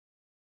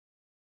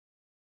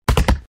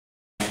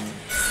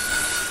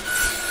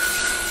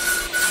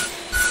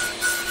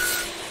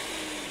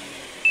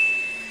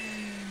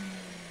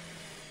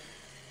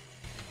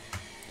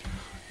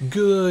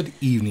Good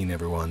evening,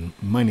 everyone.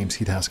 My name's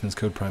Heath, Haskins,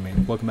 Code Primate.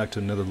 Welcome back to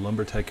another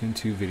Lumber Tycoon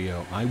 2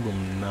 video. I will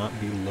not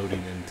be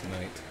loading in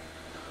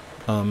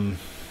tonight.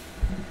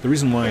 The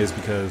reason why is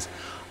because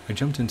I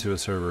jumped into a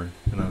server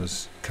and I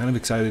was kind of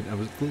excited. I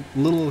was a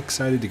little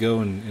excited to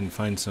go and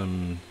find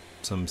some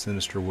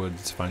sinister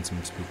woods, find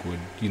some spook wood,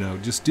 you know,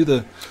 just do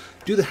the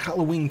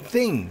Halloween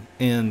thing.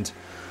 And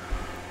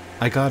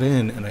I got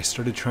in and I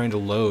started trying to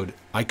load.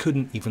 I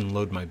couldn't even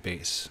load my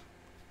base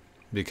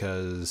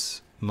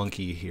because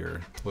Monkey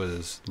here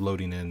was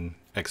loading in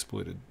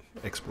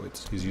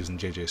exploits. He's using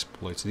JJ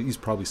exploits. He's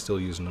probably still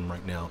using them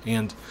right now,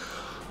 and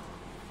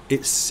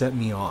it set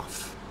me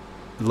off.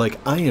 Like,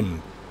 I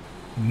am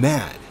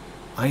mad.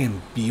 I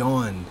am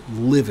beyond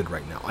livid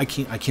right now. I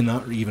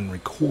cannot even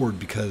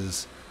record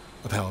because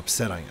of how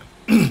upset I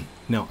am.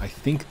 Now, I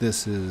think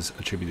this is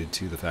attributed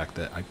to the fact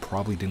that I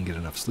probably didn't get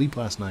enough sleep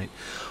last night,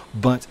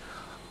 but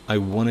I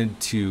wanted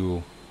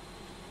to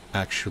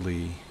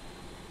actually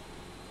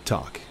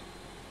talk.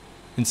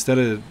 Instead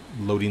of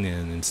loading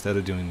in, instead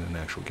of doing an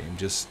actual game,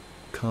 just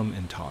come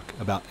and talk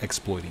about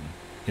exploiting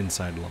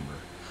inside Lumber.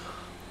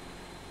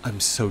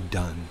 I'm so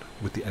done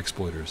with the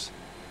exploiters.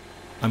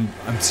 I'm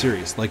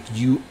serious. Like,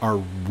 you are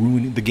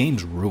ruining the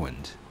game's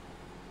ruined.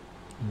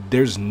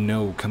 There's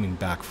no coming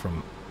back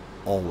from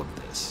all of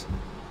this.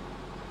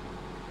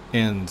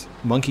 And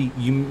Monkey,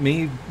 you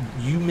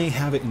may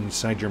have it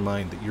inside your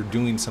mind that you're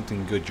doing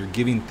something good. You're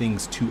giving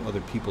things to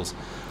other people's.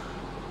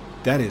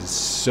 That is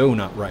so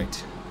not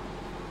right.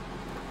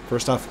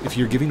 First off, if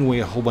you're giving away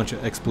a whole bunch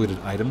of exploited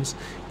items,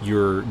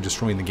 you're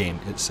destroying the game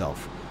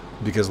itself.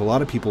 Because a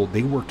lot of people,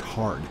 they worked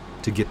hard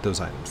to get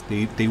those items.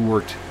 They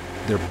worked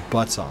their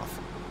butts off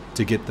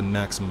to get the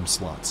maximum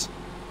slots.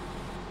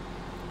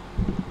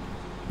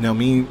 Now,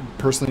 me,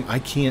 personally, I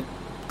can't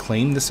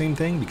claim the same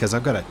thing because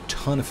I've got a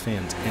ton of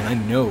fans. And I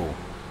know,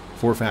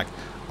 for a fact,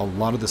 a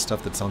lot of the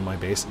stuff that's on my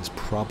base is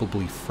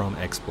probably from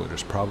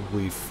exploiters,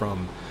 probably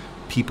from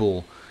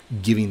people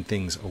giving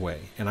things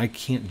away, and I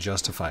can't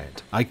justify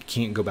it. I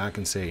can't go back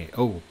and say,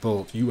 oh,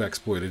 well, you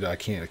exploited, I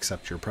can't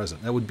accept your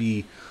present. That would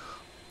be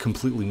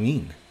completely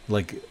mean.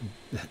 Like,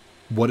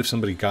 what if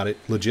somebody got it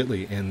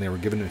legitly and they were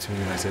giving it to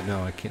me and I said,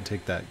 no, I can't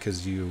take that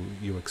because you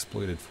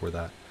exploited for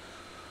that.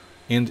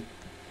 And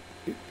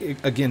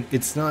again,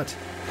 it's not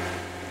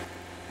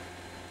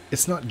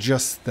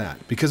just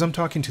that, because I'm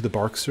talking to the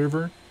Bark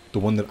server, the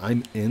one that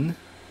I'm in,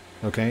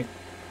 okay?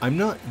 I'm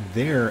not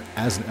there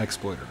as an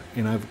exploiter,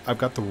 and I've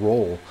got the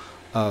role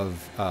of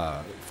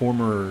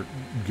former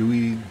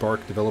GUI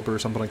Bark developer or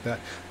something like that.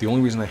 The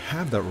only reason I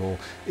have that role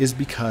is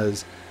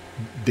because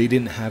they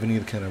didn't have any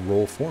kind of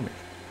role for me.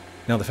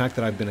 Now, the fact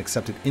that I've been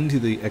accepted into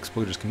the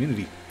exploiters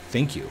community,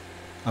 thank you.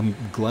 I'm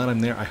glad I'm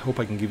there. I hope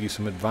I can give you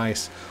some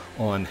advice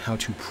on how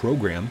to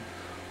program,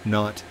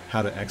 not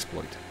how to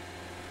exploit.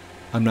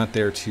 I'm not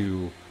there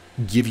to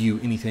give you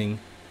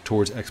anything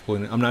towards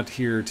exploiting. I'm not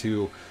here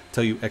to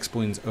tell you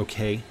exploiting's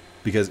okay,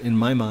 because in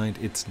my mind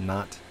it's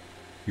not.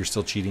 You're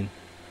still cheating.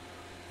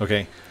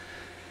 Okay.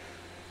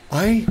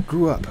 I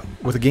grew up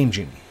with a Game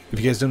Genie.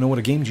 If you guys don't know what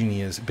a Game Genie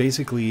is,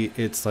 basically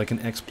it's like an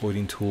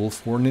exploiting tool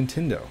for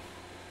Nintendo.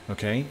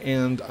 Okay,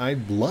 and I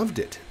loved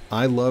it.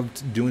 I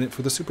loved doing it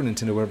for the Super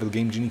Nintendo whenever the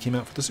Game Genie came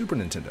out for the Super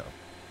Nintendo.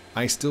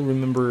 I still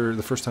remember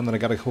the first time that I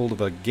got a hold of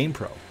a Game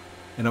Pro,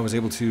 and I was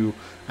able to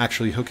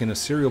actually hook in a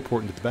serial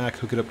port into the back,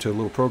 hook it up to a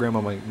little program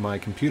on my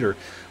computer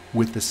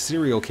with the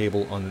serial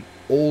cable on an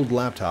old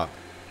laptop,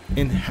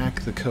 and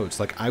hack the codes.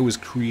 Like, I was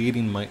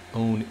creating my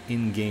own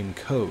in-game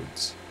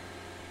codes.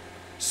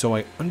 So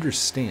I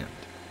understand.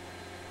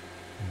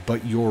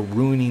 But you're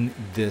ruining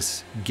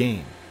this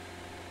game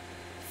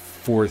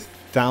for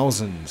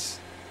thousands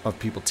of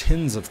people,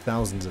 tens of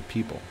thousands of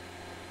people.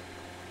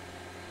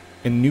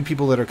 And new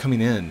people that are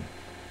coming in,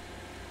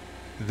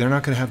 they're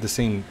not going to have the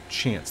same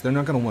chance. They're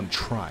not going to want to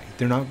try.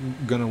 They're not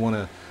going to want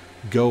to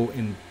go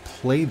and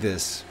play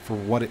this for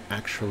what it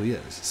actually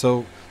is.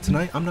 So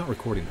tonight, I'm not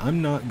recording.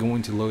 I'm not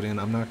going to load in.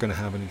 I'm not going to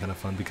have any kind of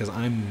fun because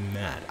I'm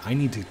mad. I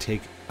need to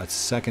take a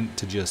second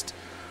to just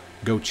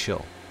go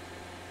chill.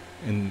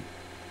 And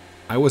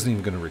I wasn't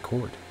even going to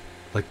record.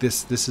 Like,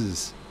 this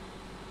is...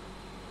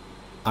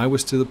 I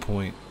was to the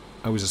point,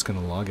 I was just going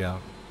to log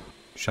out,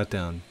 shut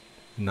down,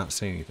 and not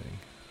say anything.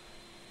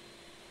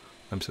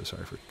 I'm so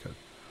sorry for your code.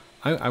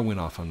 I went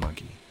off on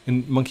Monkey.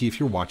 And Monkey, if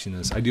you're watching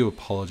this, I do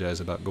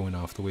apologize about going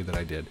off the way that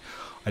I did.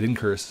 I didn't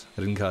curse,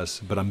 I didn't cuss,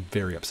 but I'm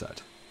very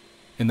upset.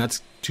 And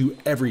that's to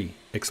every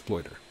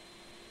exploiter.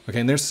 Okay,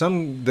 and there's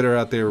some that are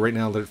out there right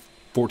now that are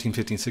 14,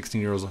 15,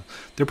 16 years old.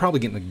 They're probably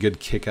getting a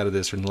good kick out of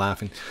this and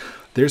laughing.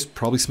 There's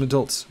probably some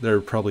adults that are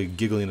probably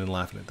giggling and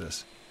laughing at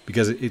this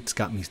because it's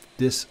got me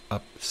this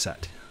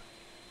upset.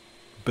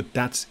 But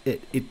that's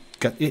it.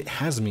 It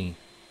has me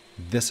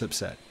this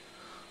upset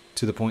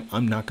to the point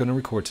I'm not going to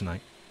record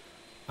tonight.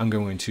 I'm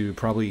going to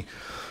probably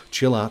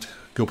chill out,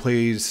 go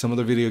play some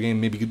other video game,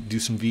 maybe do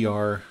some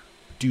VR,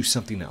 do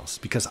something else,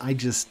 because I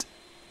just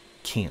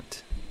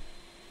can't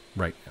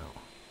right now.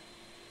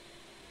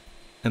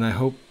 And I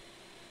hope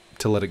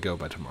to let it go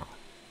by tomorrow.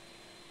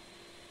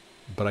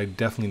 But I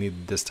definitely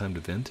need this time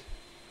to vent.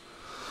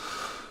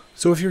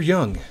 So if you're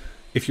young,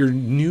 if you're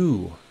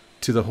new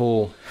to the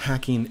whole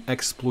hacking,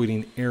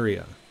 exploiting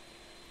area,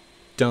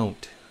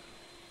 don't.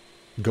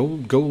 Go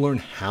learn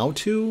how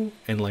to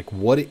and like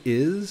what it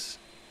is,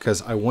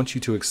 because I want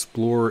you to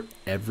explore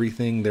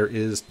everything there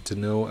is to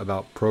know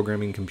about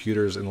programming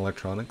computers and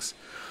electronics.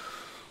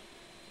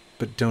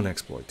 But don't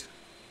exploit.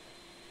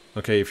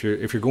 Okay, if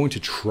you're going to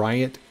try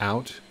it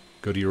out,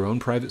 go to your own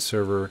private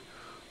server,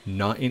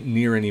 not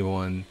near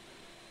anyone,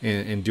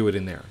 and do it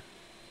in there.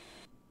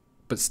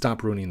 But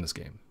stop ruining this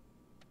game.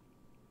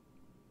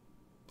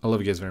 I love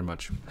you guys very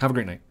much. Have a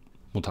great night.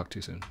 We'll talk to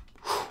you soon.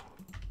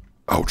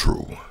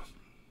 Outro.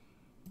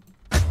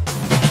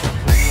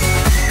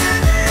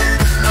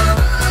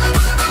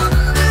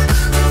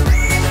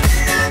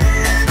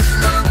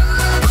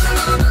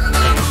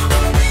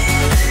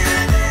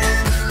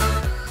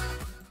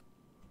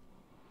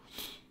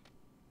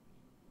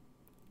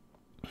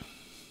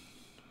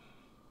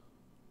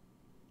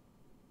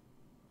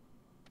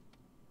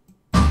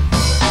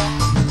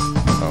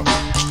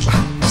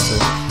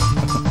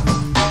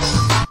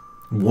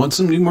 Want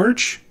some new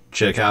merch?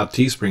 Check out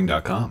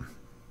teespring.com.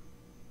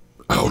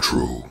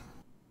 Outro.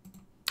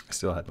 I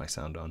still had my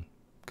sound on.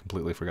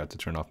 Completely forgot to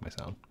turn off my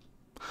sound.